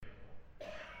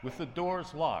with the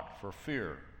doors locked for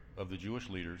fear of the Jewish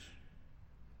leaders,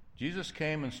 Jesus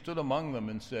came and stood among them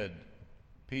and said,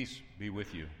 "Peace be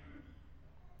with you."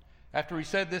 After he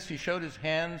said this, he showed his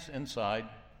hands and side.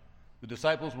 The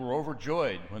disciples were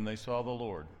overjoyed when they saw the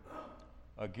Lord.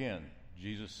 Again,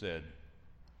 Jesus said,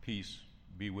 "Peace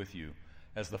be with you.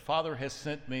 As the Father has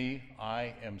sent me,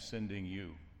 I am sending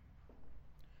you."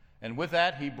 And with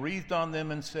that, he breathed on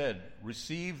them and said,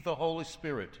 "Receive the Holy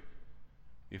Spirit.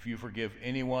 If you forgive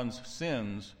anyone's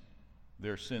sins,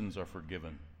 their sins are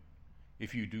forgiven.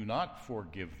 If you do not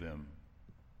forgive them,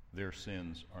 their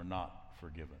sins are not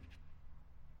forgiven."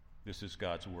 This is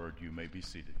God's word. You may be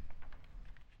seated.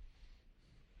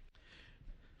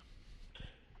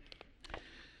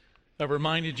 I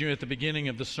reminded you at the beginning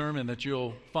of the sermon that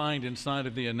you'll find inside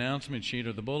of the announcement sheet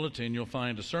or the bulletin, you'll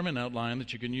find a sermon outline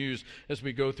that you can use as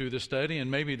we go through the study.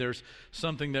 And maybe there's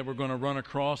something that we're going to run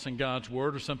across in God's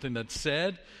Word, or something that's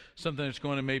said, something that's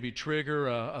going to maybe trigger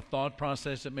a thought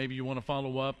process that maybe you want to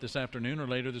follow up this afternoon or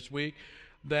later this week.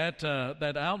 That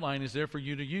outline is there for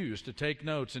you to use, to take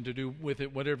notes, and to do with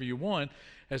it whatever you want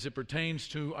as it pertains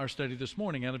to our study this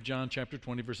morning out of John chapter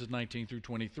 20, verses 19 through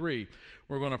 23.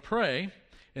 We're going to pray,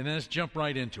 and then let's jump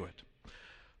right into it.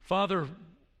 Father,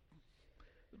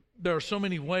 there are so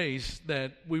many ways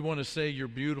that we want to say you're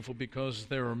beautiful, because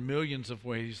there are millions of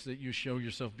ways that you show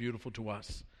yourself beautiful to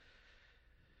us.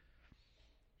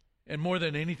 And more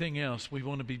than anything else, we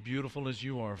want to be beautiful as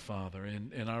you are, Father,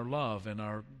 in our love and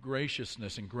our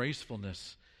graciousness and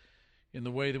gracefulness, in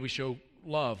the way that we show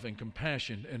love and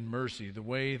compassion and mercy, the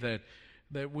way that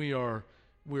we're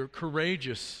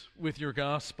courageous with your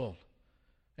gospel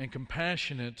and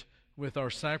compassionate with our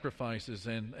sacrifices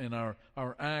and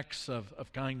our acts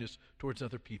of kindness towards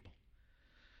other people.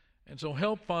 And so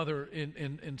help, Father,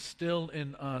 instill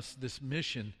in us this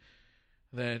mission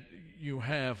that you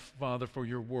have, Father, for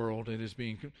your world. It is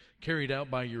being carried out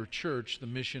by your church, the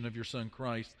mission of your Son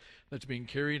Christ, that's being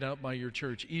carried out by your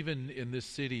church, even in this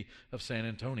city of San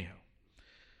Antonio.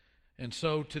 And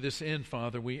so to this end,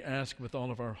 Father, we ask with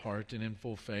all of our heart and in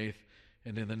full faith,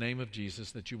 and in the name of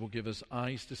Jesus, that you will give us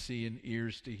eyes to see and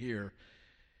ears to hear,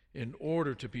 in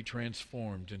order to be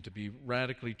transformed and to be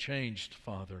radically changed,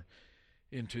 Father,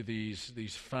 into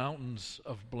these fountains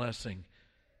of blessing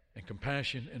and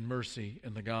compassion and mercy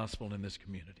in the gospel in this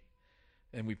community.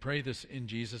 And we pray this in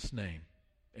Jesus' name.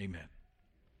 Amen.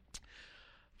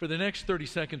 For the next 30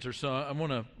 seconds or so, I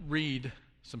want to read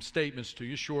some statements to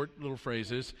you, short little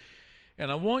phrases.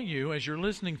 And I want you, as you're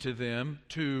listening to them,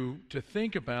 to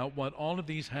think about what all of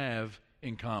these have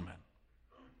in common.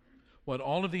 What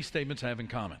all of these statements have in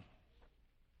common.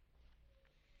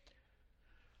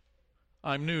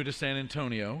 I'm new to San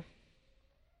Antonio.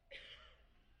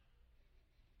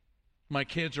 My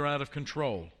kids are out of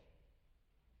control.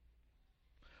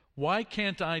 Why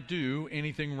can't I do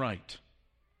anything right?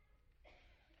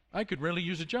 I could really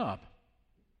use a job.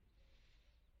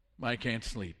 I can't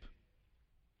sleep.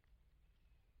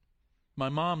 My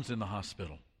mom's in the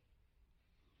hospital.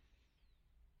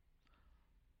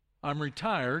 I'm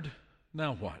retired.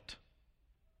 Now what?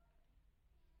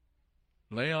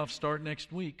 Layoffs start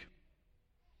next week.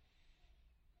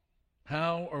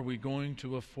 How are we going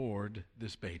to afford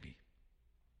this baby?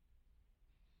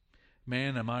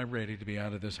 Man, am I ready to be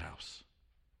out of this house.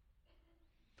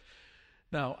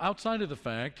 Now, outside of the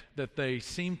fact that they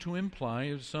seem to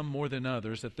imply, some more than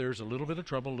others, that there's a little bit of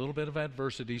trouble, a little bit of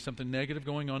adversity, something negative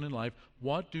going on in life,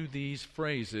 what do these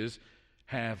phrases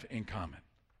have in common?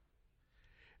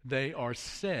 They are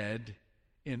said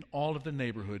in all of the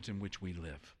neighborhoods in which we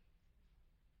live.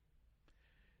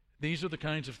 These are the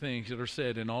kinds of things that are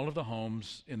said in all of the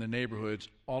homes, in the neighborhoods,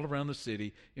 all around the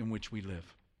city in which we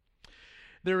live.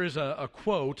 There is a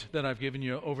quote that I've given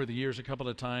you over the years a couple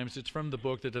of times. It's from the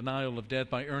book, The Denial of Death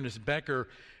by Ernest Becker.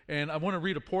 And I want to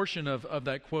read a portion of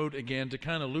that quote again to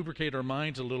kind of lubricate our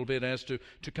minds a little bit as to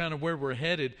kind of where we're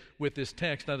headed with this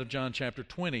text out of John chapter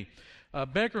 20.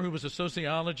 Becker, who was a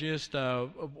sociologist,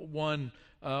 won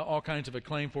all kinds of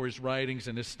acclaim for his writings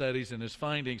and his studies and his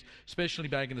findings, especially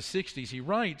back in the 60s. He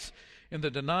writes in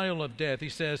The Denial of Death, he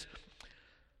says,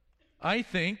 "I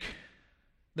think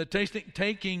that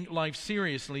taking life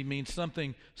seriously means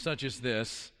something such as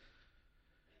this,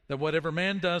 that whatever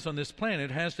man does on this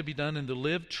planet has to be done in the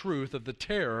lived truth of the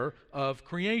terror of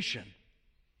creation,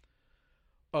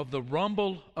 of the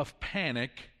rumble of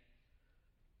panic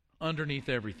underneath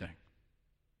everything."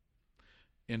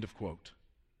 End of quote.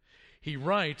 He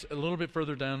writes a little bit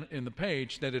further down in the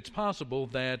page that it's possible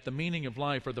that the meaning of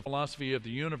life, or the philosophy of the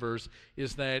universe,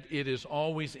 is that it is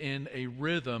always in a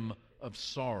rhythm of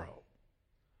sorrow.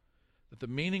 That the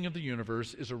meaning of the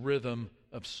universe is a rhythm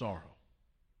of sorrow.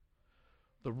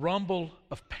 The rumble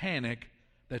of panic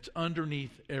that's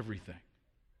underneath everything.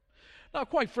 Now,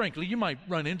 quite frankly, you might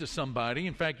run into somebody.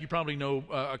 In fact, you probably know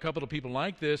a couple of people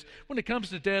like this. When it comes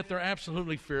to death, they're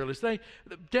absolutely fearless.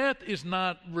 Death is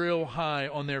not real high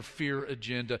on their fear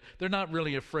agenda. They're not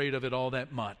really afraid of it all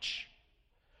that much.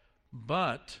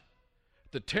 But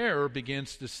the terror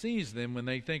begins to seize them when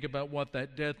they think about what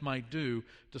that death might do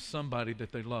to somebody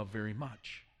that they love very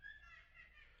much.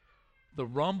 The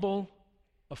rumble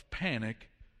of panic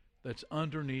that's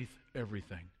underneath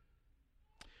everything.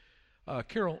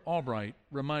 Carol Albright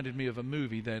reminded me of a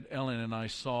movie that Ellen and I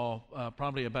saw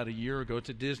probably about a year ago. It's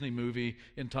a Disney movie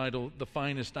entitled The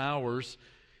Finest Hours.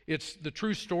 It's the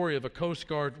true story of a Coast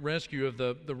Guard rescue of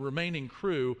the remaining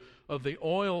crew of the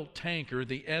oil tanker,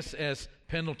 the SS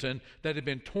Pendleton, that had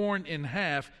been torn in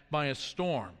half by a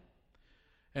storm.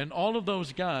 And all of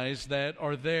those guys that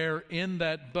are there in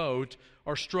that boat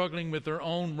are struggling with their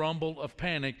own rumble of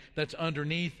panic that's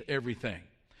underneath everything.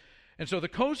 And so the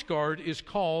Coast Guard is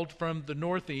called from the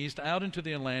Northeast out into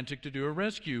the Atlantic to do a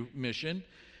rescue mission.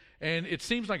 And it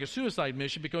seems like a suicide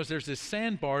mission because there's this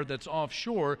sandbar that's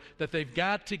offshore that they've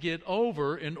got to get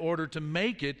over in order to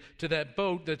make it to that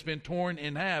boat that's been torn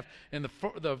in half. And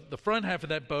the front half of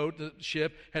that boat, the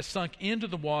ship, has sunk into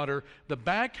the water. The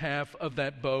back half of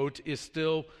that boat is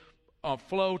still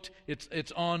afloat.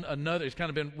 It's on another, it's kind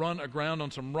of been run aground on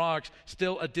some rocks,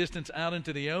 still a distance out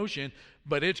into the ocean,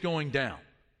 but it's going down.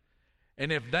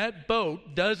 And if that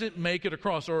boat doesn't make it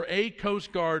across, or a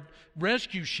Coast Guard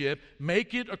rescue ship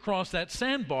make it across that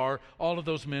sandbar, all of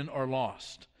those men are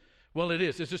lost. Well, it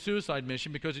is. It's a suicide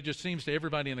mission because it just seems to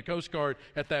everybody in the Coast Guard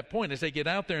at that point, as they get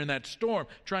out there in that storm,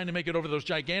 trying to make it over those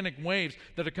gigantic waves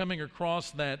that are coming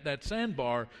across that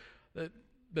sandbar, that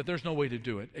there's no way to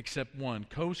do it except one.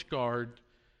 Coast Guard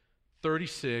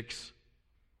 36-500.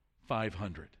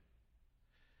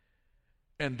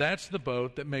 And that's the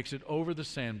boat that makes it over the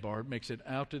sandbar, makes it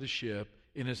out to the ship,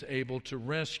 and is able to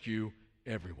rescue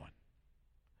everyone.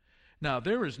 Now,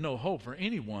 there is no hope for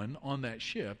anyone on that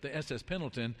ship, the SS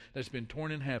Pendleton, that's been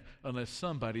torn in half, unless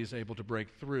somebody is able to break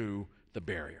through the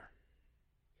barrier.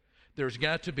 There's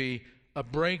got to be a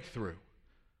breakthrough.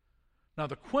 Now,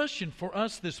 the question for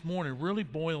us this morning really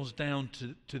boils down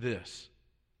to this.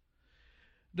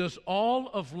 Does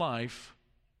all of life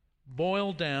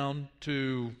boil down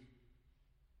to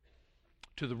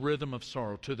the rhythm of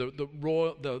sorrow, to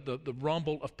the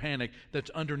rumble of panic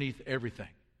that's underneath everything?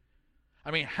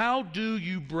 I mean, how do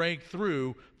you break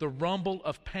through the rumble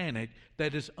of panic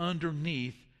that is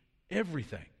underneath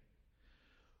everything?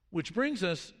 Which brings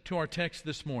us to our text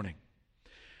this morning.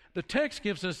 The text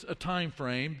gives us a time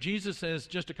frame. Jesus has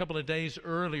just a couple of days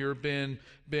earlier been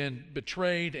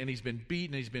betrayed, and he's been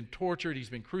beaten, he's been tortured,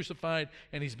 he's been crucified,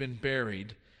 and he's been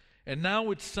buried. And now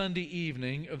it's Sunday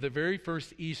evening of the very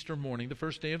first Easter morning, the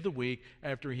first day of the week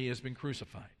after he has been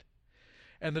crucified.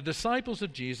 And the disciples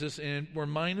of Jesus were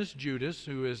minus Judas,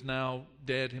 who is now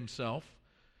dead himself,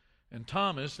 and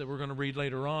Thomas, that we're going to read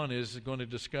later on, is going to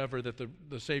discover that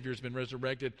the Savior has been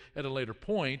resurrected at a later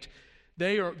point.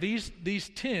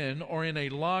 These 10 are in a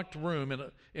locked room,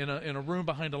 in a room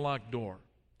behind a locked door.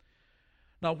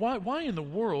 Now, why in the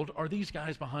world are these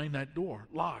guys behind that door,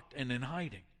 locked and in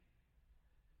hiding?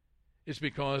 It's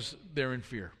because they're in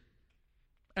fear.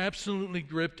 Absolutely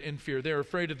gripped in fear. They're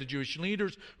afraid of the Jewish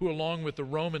leaders who, along with the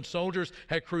Roman soldiers,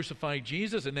 had crucified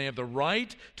Jesus, and they have the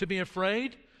right to be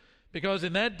afraid. Because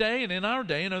in that day and in our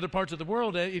day, in other parts of the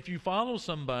world, if you follow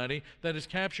somebody that is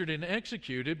captured and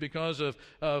executed because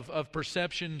of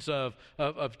perceptions of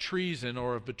treason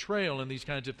or of betrayal and these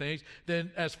kinds of things,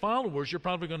 then as followers, you're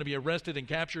probably going to be arrested and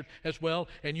captured as well,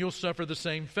 and you'll suffer the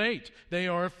same fate. They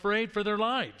are afraid for their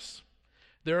lives.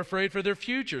 They're afraid for their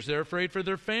futures. They're afraid for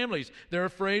their families. They're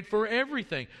afraid for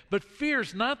everything. But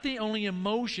fear's not the only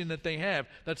emotion that they have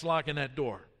that's locking that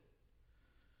door.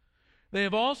 They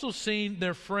have also seen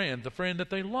their friend, the friend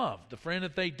that they loved, the friend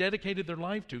that they dedicated their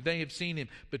life to. They have seen him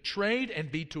betrayed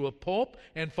and beat to a pulp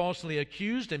and falsely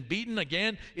accused and beaten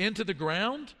again into the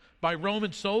ground by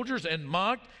Roman soldiers and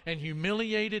mocked and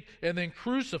humiliated and then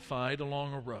crucified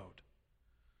along a road.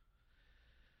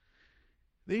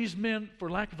 These men, for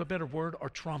lack of a better word, are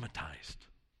traumatized.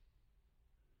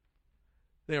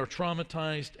 They are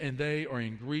traumatized, and they are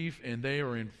in grief, and they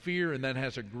are in fear, and that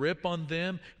has a grip on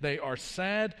them. They are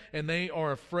sad, and they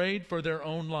are afraid for their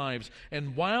own lives.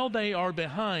 And while they are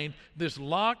behind this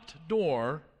locked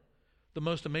door, the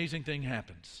most amazing thing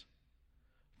happens.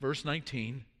 Verse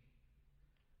 19,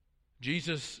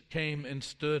 Jesus came and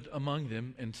stood among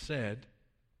them and said,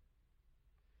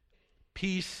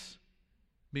 "Peace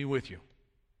be with you."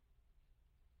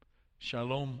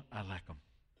 Shalom Aleichem.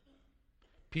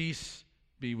 Peace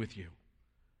be with you.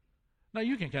 Now,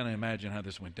 you can kind of imagine how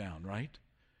this went down, right?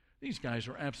 These guys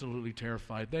are absolutely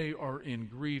terrified. They are in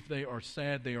grief. They are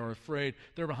sad. They are afraid.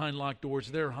 They're behind locked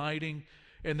doors. They're hiding,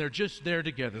 and they're just there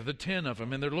together, the 10 of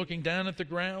them, and they're looking down at the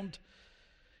ground,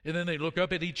 and then they look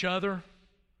up at each other,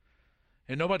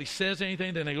 and nobody says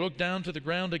anything. Then they look down to the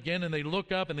ground again, and they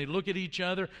look up, and they look at each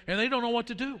other, and they don't know what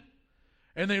to do.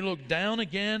 And they look down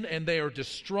again, and they are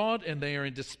distraught, and they are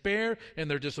in despair,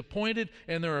 and they're disappointed,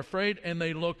 and they're afraid, and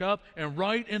they look up, and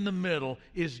right in the middle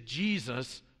is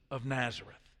Jesus of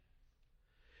Nazareth.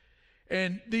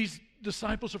 And these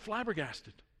disciples are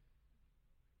flabbergasted.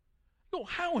 Oh,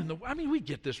 we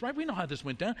get this, right? We know how this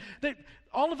went down.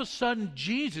 All of a sudden,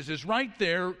 Jesus is right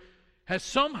there, has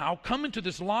somehow come into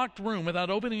this locked room without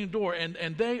opening a door,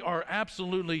 and they are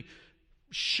absolutely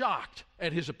shocked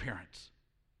at his appearance.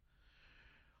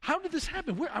 How did this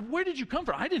happen? Where did you come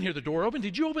from? I didn't hear the door open.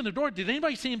 Did you open the door? Did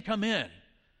anybody see him come in?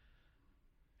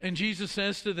 And Jesus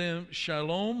says to them,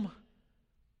 Shalom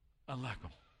Aleichem.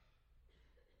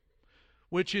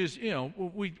 Which is,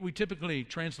 we typically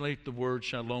translate the word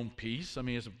shalom, peace. I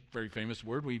mean, it's a very famous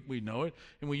word. We know it.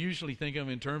 And we usually think of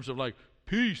it in terms of like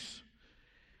peace.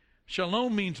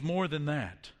 Shalom means more than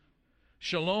that.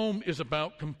 Shalom is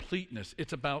about completeness.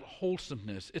 It's about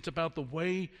wholesomeness. It's about the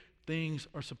way things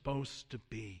are supposed to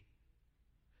be.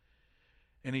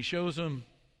 And he shows them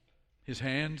his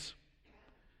hands,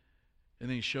 and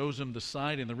then he shows them the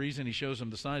side. And the reason he shows them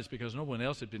the side is because no one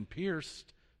else had been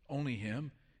pierced, only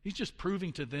him. He's just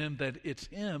proving to them that it's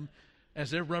him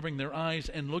as they're rubbing their eyes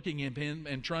and looking at him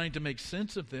and trying to make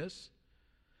sense of this.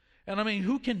 And I mean,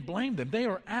 who can blame them? They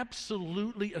are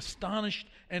absolutely astonished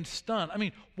and stunned. I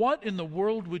mean, what in the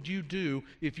world would you do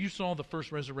if you saw the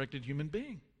first resurrected human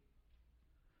being?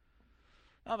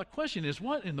 Now, the question is,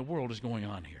 what in the world is going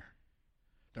on here?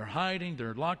 They're hiding.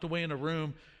 They're locked away in a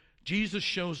room. Jesus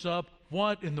shows up.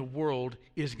 What in the world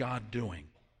is God doing?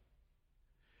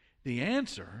 The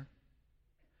answer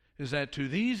is that to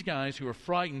these guys who are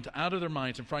frightened out of their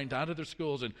minds and frightened out of their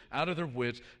skulls and out of their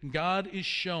wits, God is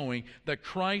showing that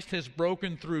Christ has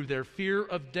broken through their fear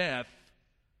of death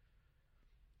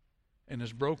and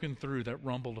has broken through that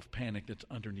rumble of panic that's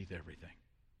underneath everything.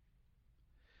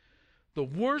 The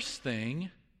worst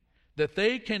thing that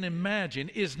they can imagine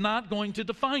is not going to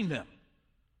define them.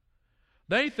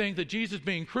 They think that Jesus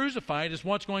being crucified is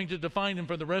what's going to define them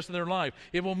for the rest of their life.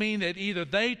 It will mean that either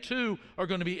they too are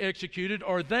going to be executed,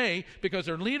 or they, because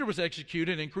their leader was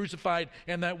executed and crucified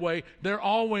in that way, they're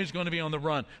always going to be on the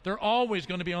run. They're always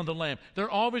going to be on the lam. They're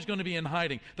always going to be in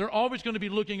hiding. They're always going to be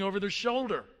looking over their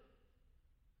shoulder.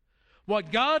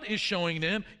 What God is showing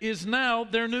them is now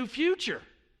their new future.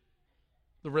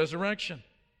 The resurrection.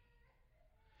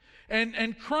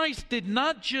 And Christ did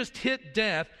not just hit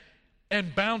death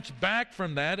and bounce back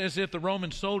from that as if the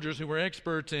Roman soldiers, who were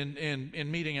experts in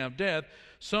meting out death,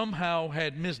 somehow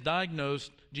had misdiagnosed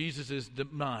Jesus'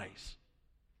 demise.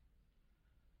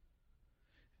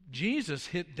 Jesus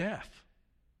hit death.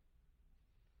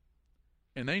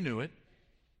 And they knew it.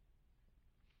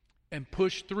 And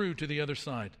pushed through to the other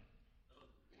side.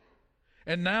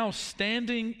 And now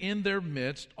standing in their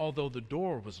midst, although the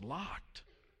door was locked,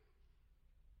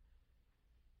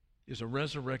 is a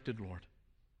resurrected Lord.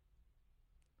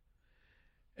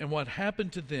 And what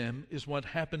happened to them is what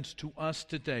happens to us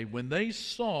today. When they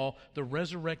saw the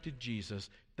resurrected Jesus,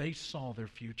 they saw their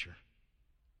future.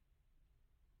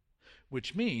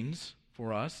 Which means,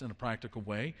 for us in a practical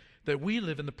way, that we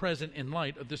live in the present in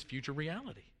light of this future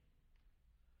reality.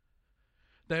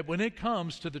 That when it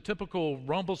comes to the typical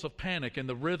rumbles of panic and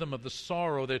the rhythm of the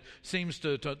sorrow that seems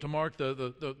to mark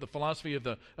the philosophy of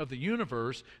the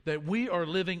universe, that we are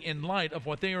living in light of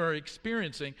what they are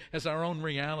experiencing as our own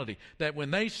reality. That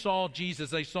when they saw Jesus,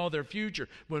 they saw their future.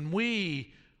 When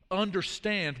we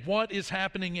understand what is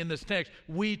happening in this text,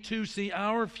 we too see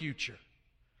our future.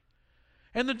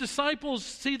 And the disciples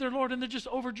see their Lord and they're just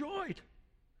overjoyed.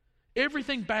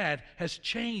 Everything bad has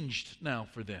changed now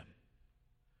for them.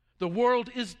 The world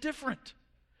is different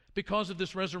because of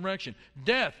this resurrection.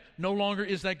 Death no longer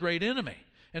is that great enemy.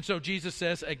 And so Jesus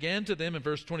says again to them in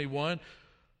verse 21,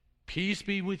 peace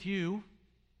be with you.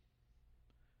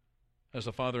 As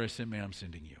the Father has sent me, I'm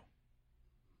sending you.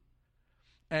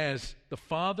 As the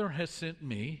Father has sent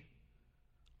me,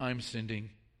 I'm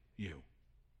sending you.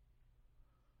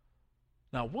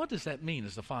 Now, what does that mean,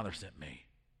 as the Father sent me?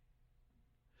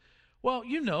 Well,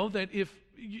 you know that if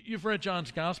you've read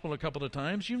John's Gospel a couple of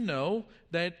times, you know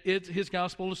that his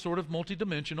Gospel is sort of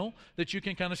multidimensional, that you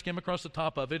can kind of skim across the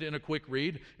top of it in a quick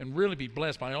read and really be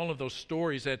blessed by all of those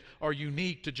stories that are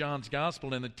unique to John's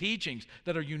Gospel and the teachings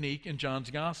that are unique in John's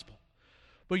Gospel.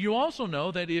 But you also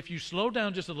know that if you slow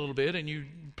down just a little bit and you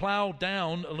plow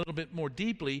down a little bit more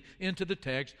deeply into the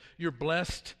text, you're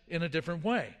blessed in a different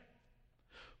way.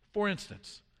 For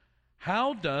instance,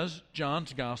 how does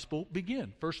John's gospel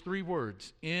begin? First three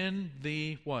words. In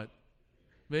the what?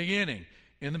 Beginning.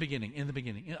 In the beginning. In the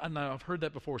beginning. Now, I've heard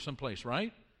that before someplace,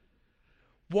 right?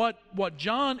 What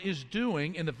John is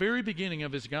doing in the very beginning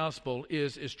of his gospel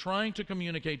is trying to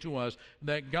communicate to us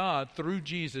that God, through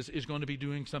Jesus, is going to be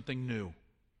doing something new.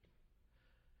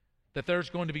 That there's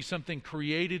going to be something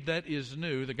created that is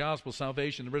new, the gospel,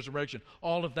 salvation, the resurrection,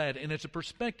 all of that, and it's a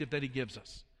perspective that he gives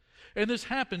us. And this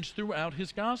happens throughout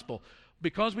his gospel.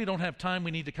 Because we don't have time,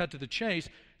 we need to cut to the chase.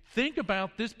 Think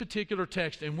about this particular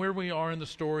text and where we are in the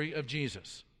story of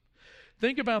Jesus.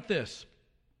 Think about this.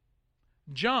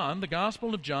 John, the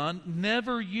Gospel of John,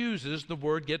 never uses the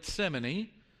word Gethsemane,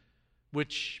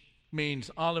 which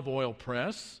means olive oil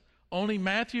press. Only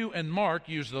Matthew and Mark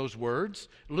use those words.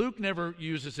 Luke never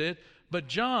uses it, but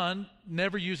John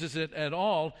never uses it at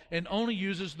all and only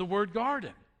uses the word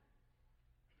garden.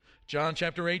 John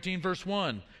chapter 18, verse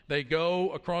 1, they go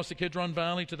across the Kidron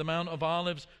Valley to the Mount of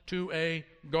Olives to a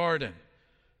garden.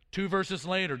 2 verses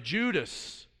later,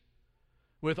 Judas,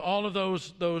 with all of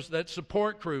that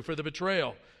support crew for the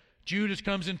betrayal, Judas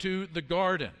comes into the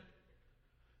garden.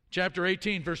 Chapter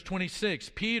 18, verse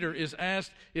 26, Peter is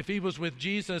asked if he was with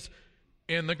Jesus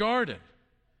in the garden.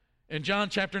 In John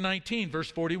chapter 19,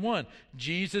 verse 41,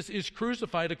 Jesus is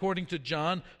crucified, according to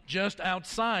John, just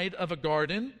outside of a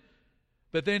garden,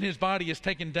 but then his body is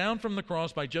taken down from the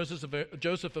cross by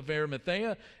Joseph of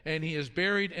Arimathea, and he is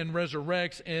buried and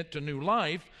resurrects into new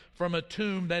life from a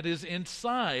tomb that is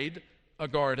inside a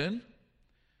garden.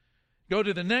 Go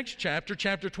to the next chapter,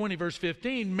 chapter 20, verse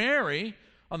 15. Mary,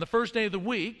 on the first day of the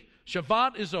week,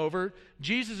 Shabbat is over.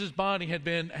 Jesus' body had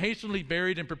been hastily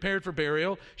buried and prepared for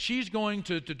burial. She's going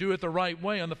to do it the right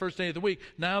way on the first day of the week.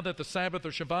 Now that the Sabbath or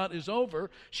Shabbat is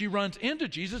over, she runs into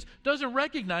Jesus, doesn't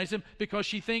recognize him because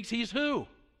she thinks he's who?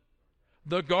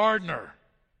 The gardener.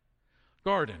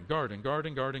 Garden.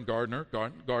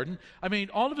 I mean,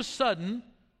 all of a sudden,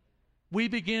 we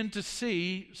begin to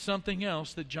see something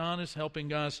else that John is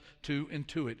helping us to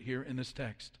intuit here in this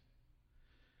text.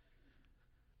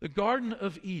 The Garden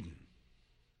of Eden,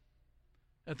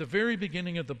 at the very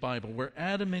beginning of the Bible, where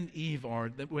Adam and Eve are,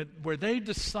 where they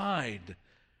decide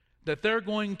that they're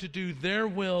going to do their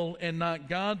will and not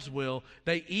God's will,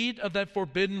 they eat of that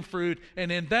forbidden fruit,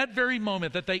 and in that very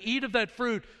moment that they eat of that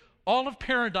fruit, all of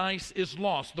paradise is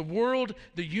lost. The world,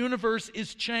 the universe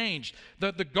is changed.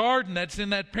 The garden that's in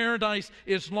that paradise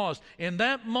is lost. In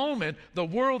that moment, the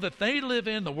world that they live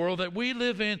in, the world that we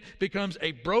live in, becomes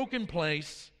a broken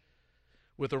place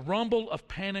with a rumble of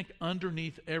panic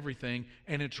underneath everything,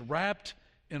 and it's wrapped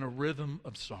in a rhythm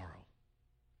of sorrow.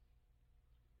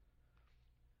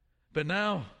 But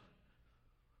now,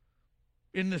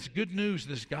 in this good news,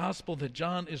 this gospel that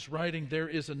John is writing, there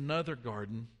is another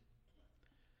garden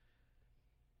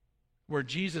where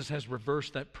Jesus has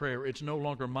reversed that prayer. It's no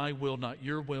longer my will, not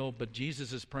your will, but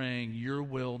Jesus is praying, your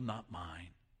will, not mine.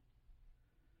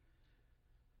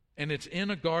 And it's in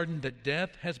a garden that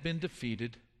death has been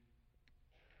defeated.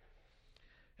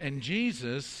 And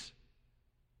Jesus,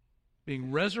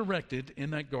 being resurrected in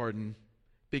that garden,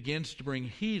 begins to bring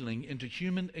healing into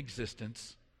human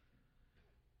existence.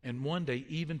 And one day,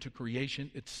 even to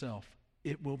creation itself,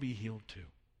 it will be healed too.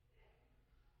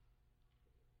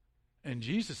 And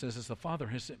Jesus says, as the Father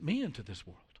has sent me into this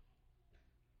world,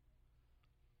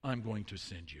 I'm going to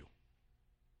send you.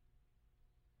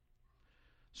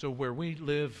 So where we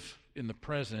live in the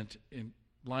present, in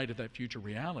light of that future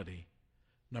reality,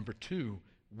 number two,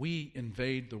 we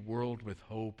invade the world with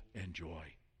hope and joy.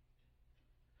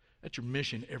 That's your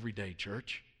mission every day,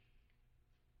 church.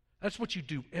 That's what you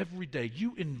do every day.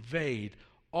 You invade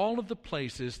all of the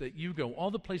places that you go,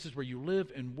 all the places where you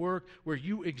live and work, where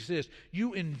you exist.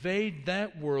 You invade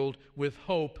that world with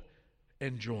hope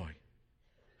and joy.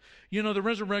 You know, the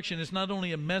resurrection is not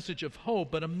only a message of hope,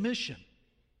 but a mission.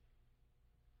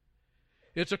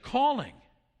 It's a calling.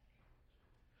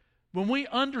 When we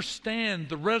understand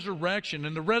the resurrection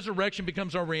and the resurrection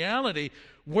becomes our reality,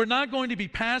 we're not going to be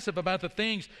passive about the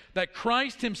things that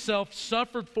Christ himself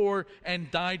suffered for and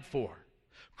died for.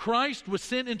 Christ was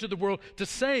sent into the world to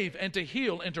save and to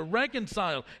heal and to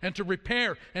reconcile and to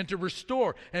repair and to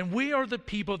restore. And we are the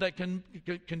people that can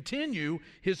continue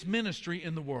his ministry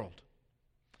in the world.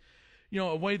 You know,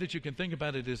 a way that you can think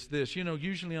about it is this. You know,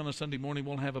 usually on a Sunday morning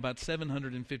we'll have about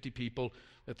 750 people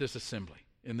at this assembly,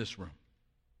 in this room.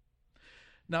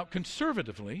 Now,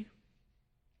 conservatively,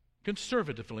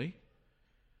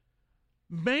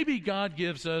 Maybe God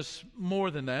gives us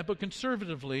more than that, but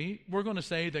conservatively, we're going to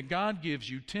say that God gives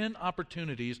you 10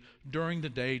 opportunities during the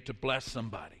day to bless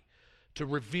somebody, to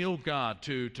reveal God,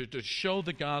 to show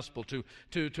the gospel,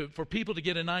 for people to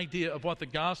get an idea of what the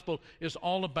gospel is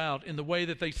all about in the way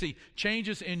that they see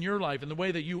changes in your life, in the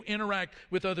way that you interact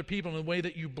with other people, in the way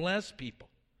that you bless people.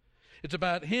 It's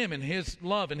about Him and His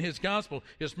love and His gospel,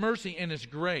 His mercy and His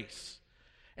grace.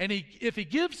 And if He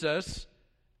gives us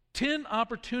 10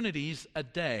 opportunities a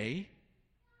day,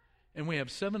 and we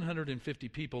have 750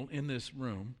 people in this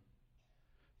room,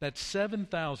 that's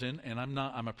 7,000, and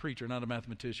I'm a preacher, not a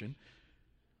mathematician.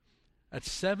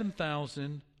 That's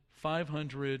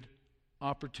 7,500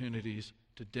 opportunities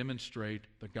to demonstrate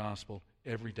the gospel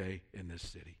every day in this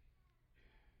city.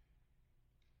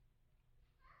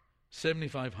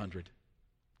 7,500.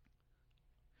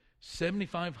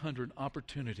 7,500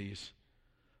 opportunities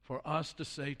for us to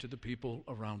say to the people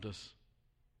around us,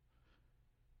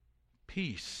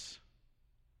 peace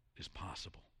is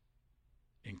possible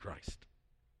in Christ.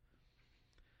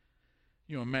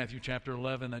 You know, in Matthew chapter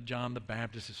 11, that John the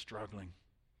Baptist is struggling.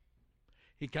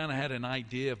 He kind of had an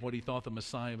idea of what he thought the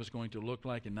Messiah was going to look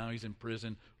like, and now he's in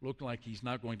prison. Looked like he's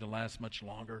not going to last much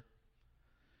longer.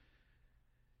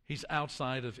 He's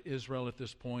outside of Israel at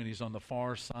this point. He's on the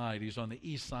far side. He's on the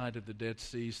east side of the Dead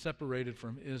Sea, separated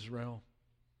from Israel.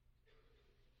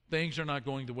 Things are not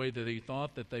going the way that he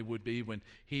thought that they would be when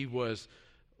he was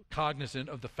cognizant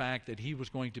of the fact that he was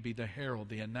going to be the herald,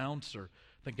 the announcer,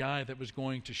 the guy that was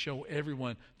going to show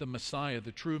everyone the Messiah,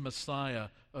 the true Messiah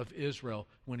of Israel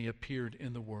when he appeared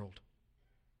in the world.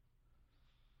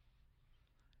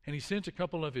 And he sends a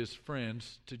couple of his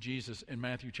friends to Jesus in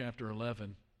Matthew chapter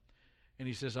 11, and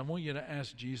he says, I want you to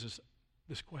ask Jesus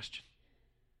this question.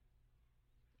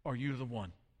 Are you the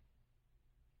one?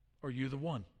 Are you the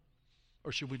one?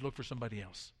 Or should we look for somebody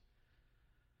else?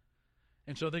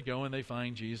 And so they go and they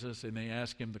find Jesus and they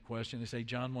ask him the question. They say,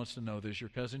 John wants to know this.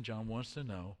 Your cousin John wants to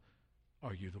know,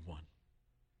 are you the one?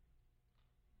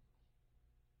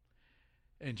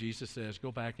 And Jesus says,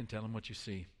 go back and tell him what you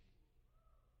see.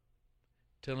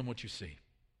 Tell him what you see.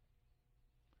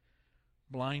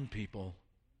 Blind people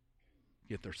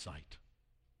get their sight.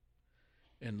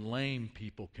 And lame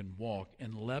people can walk.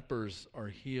 And lepers are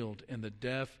healed. And the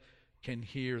deaf can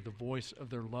hear the voice of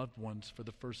their loved ones for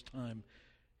the first time,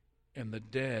 and the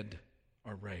dead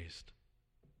are raised.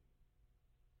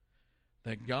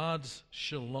 That God's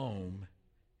shalom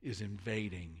is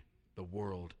invading the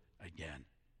world again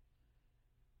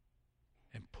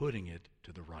and putting it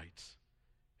to the rights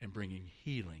and bringing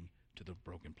healing to the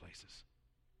broken places.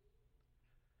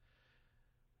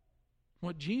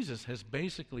 What Jesus has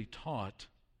basically taught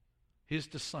his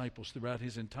disciples throughout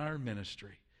his entire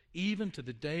ministry, even to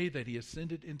the day that he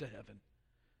ascended into heaven.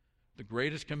 The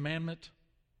greatest commandment,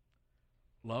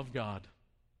 love God,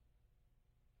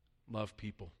 love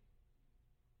people.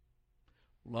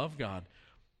 Love God.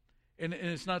 And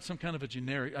it's not some kind of a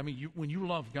generic, when you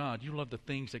love God, you love the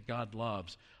things that God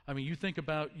loves. You think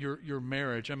about your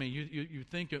marriage. You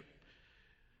think of,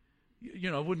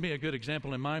 it wouldn't be a good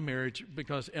example in my marriage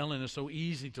because Ellen is so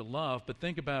easy to love, but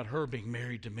think about her being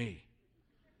married to me.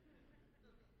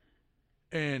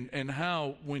 And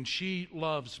how, when she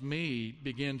loves me,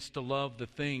 begins to love the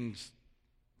things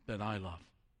that I love.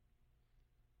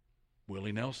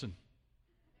 Willie Nelson.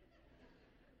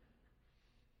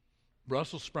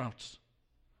 Brussels sprouts.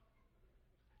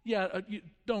 Yeah,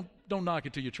 don't knock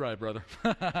it till you try, brother.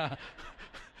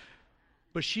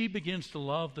 But she begins to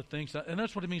love the things and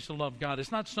that's what it means to love God.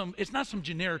 It's not some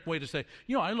generic way to say,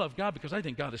 I love God because I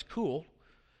think God is cool.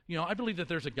 I believe that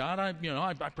there's a God.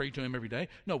 I pray to him every day.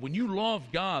 No, when you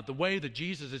love God the way that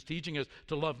Jesus is teaching us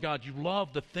to love God, you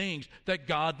love the things that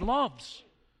God loves.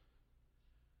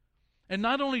 And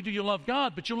not only do you love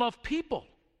God, but you love people.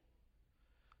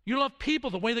 You love people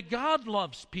the way that God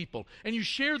loves people. And you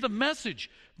share the message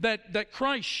that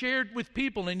Christ shared with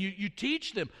people. And you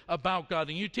teach them about God.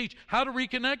 And you teach how to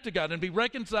reconnect to God and be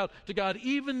reconciled to God.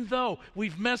 Even though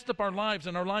we've messed up our lives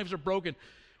and our lives are broken,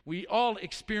 we all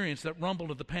experience that rumble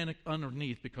of the panic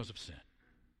underneath because of sin.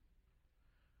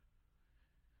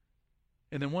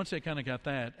 And then once they kind of got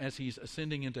that, as he's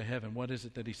ascending into heaven, what is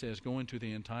it that he says? Go into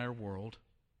the entire world.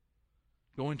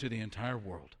 Go into the entire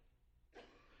world.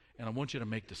 And I want you to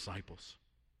make disciples.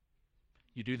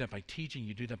 You do that by teaching.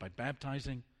 You do that by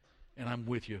baptizing. And I'm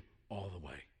with you all the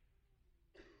way.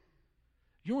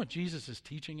 You know what Jesus is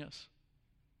teaching us?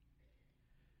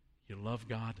 You love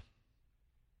God.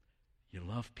 You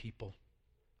love people,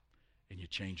 and you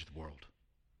change the world.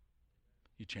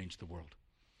 You change the world.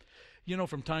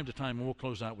 From time to time, and we'll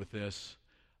close out with this,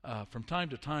 from time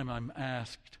to time I'm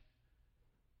asked,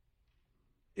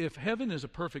 if heaven is a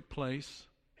perfect place,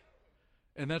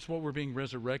 and that's what we're being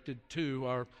resurrected to,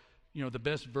 our, the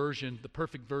best version, the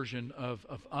perfect version of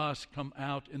us come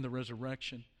out in the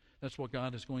resurrection. That's what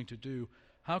God is going to do.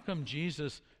 How come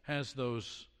Jesus has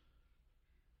those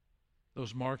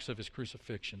marks of his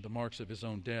crucifixion, the marks of his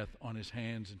own death on his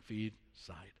hands and feet,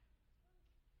 side?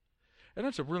 And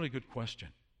that's a really good question.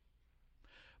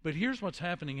 But here's what's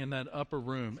happening in that upper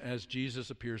room as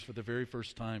Jesus appears for the very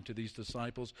first time to these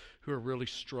disciples who are really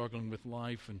struggling with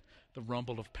life and the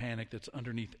rumble of panic that's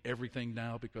underneath everything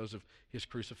now because of his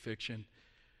crucifixion.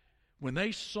 When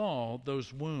they saw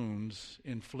those wounds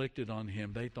inflicted on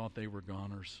him, they thought they were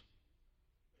goners.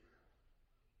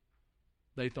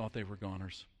 They thought they were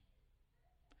goners.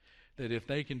 That if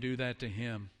they can do that to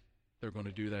him, they're going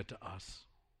to do that to us.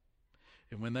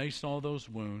 And when they saw those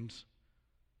wounds,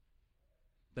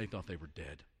 they thought they were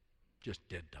dead, just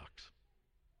dead ducks.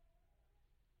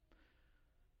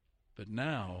 But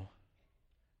now,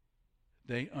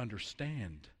 they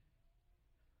understand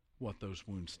what those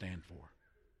wounds stand for.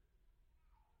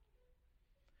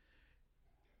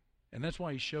 And that's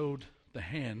why he showed the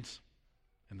hands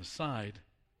and the side,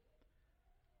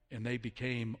 and they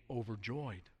became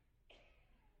overjoyed.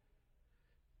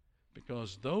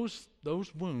 Because those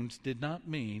wounds did not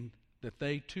mean that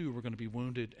they too were going to be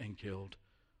wounded and killed.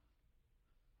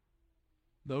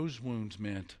 Those wounds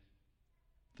meant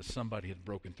that somebody had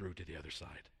broken through to the other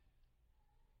side.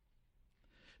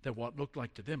 That what looked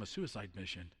like to them a suicide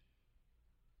mission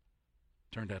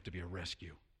turned out to be a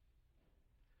rescue.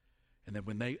 And that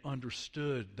when they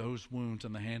understood those wounds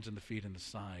on the hands and the feet and the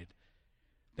side,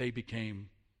 they became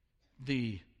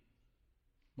the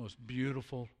most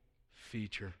beautiful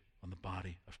feature on the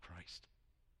body of Christ.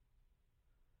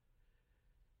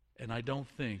 And I don't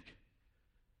think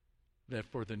that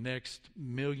for the next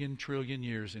million trillion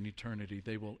years in eternity,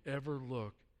 they will ever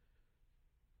look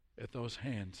at those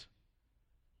hands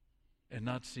and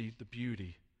not see the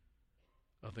beauty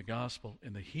of the gospel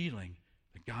and the healing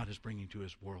that God is bringing to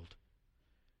his world,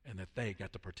 and that they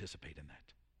got to participate in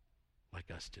that,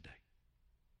 like us today.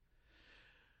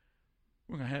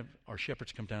 We're going to have our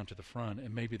shepherds come down to the front,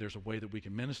 and maybe there's a way that we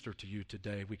can minister to you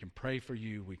today. We can pray for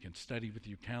you. We can study with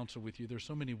you, counsel with you. There's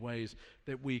so many ways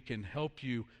that we can help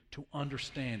you to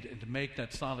understand and to make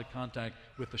that solid contact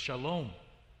with the shalom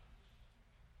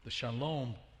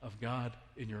of God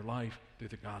in your life through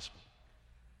the gospel.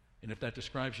 And if that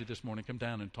describes you this morning, come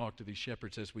down and talk to these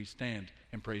shepherds as we stand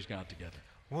and praise God together.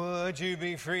 Would you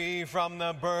be free from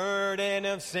the burden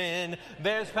of sin?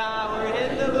 There's power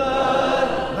in the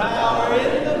blood, power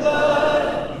in the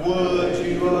blood. Would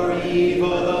you or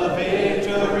evil